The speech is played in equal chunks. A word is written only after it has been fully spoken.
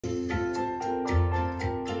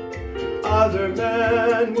other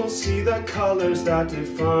men will see the colors that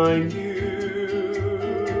define you.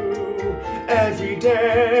 Every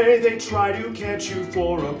day they try to catch you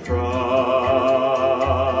for a prize.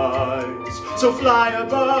 So fly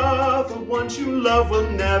above, the ones you love will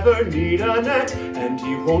never need a net. And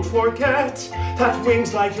you won't forget that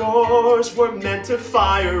wings like yours were meant to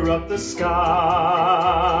fire up the skies.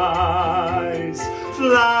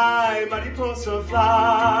 Fly, mariposa,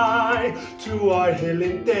 fly to our hill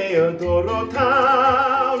in Teodoro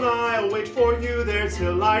town. I'll wait for you there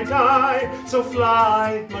till I die. So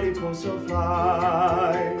fly, mariposa,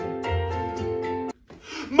 fly.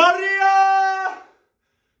 Maria!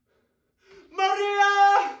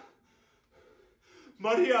 Maria!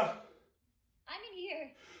 Maria! I'm in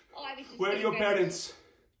here. Oh, I was just Where are your parents?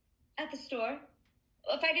 At the store.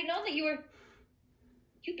 If I didn't know that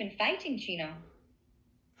you've been fighting, Chino.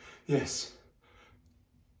 Yes.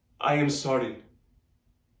 I am sorry.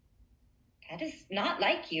 That is not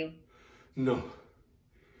like you. No.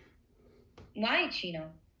 Why,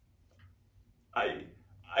 Chino? I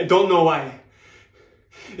don't know why.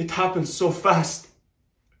 It happened so fast.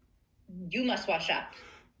 You must wash up.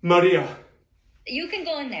 Maria. You can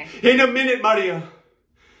go in there. In a minute, Maria.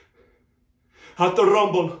 At the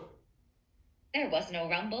rumble. There was no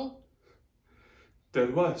rumble.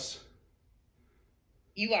 There was.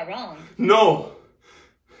 You are wrong. No.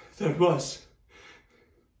 There was.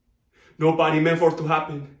 Nobody meant for it to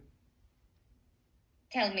happen.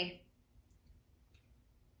 Tell me.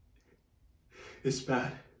 It's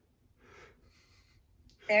bad.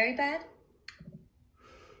 Very bad?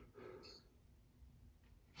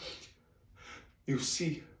 You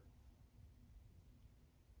see.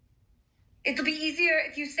 It'll be easier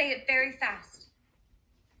if you say it very fast.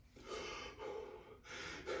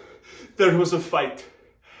 There was a fight.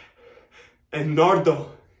 And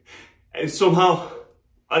Nardo. And somehow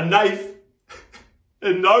a knife.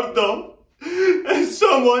 And Nardo. And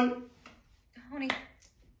someone. Tony.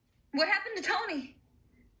 What happened to Tony?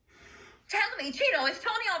 Tell me, Chino, is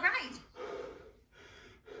Tony all right?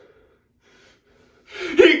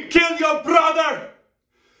 He killed your brother!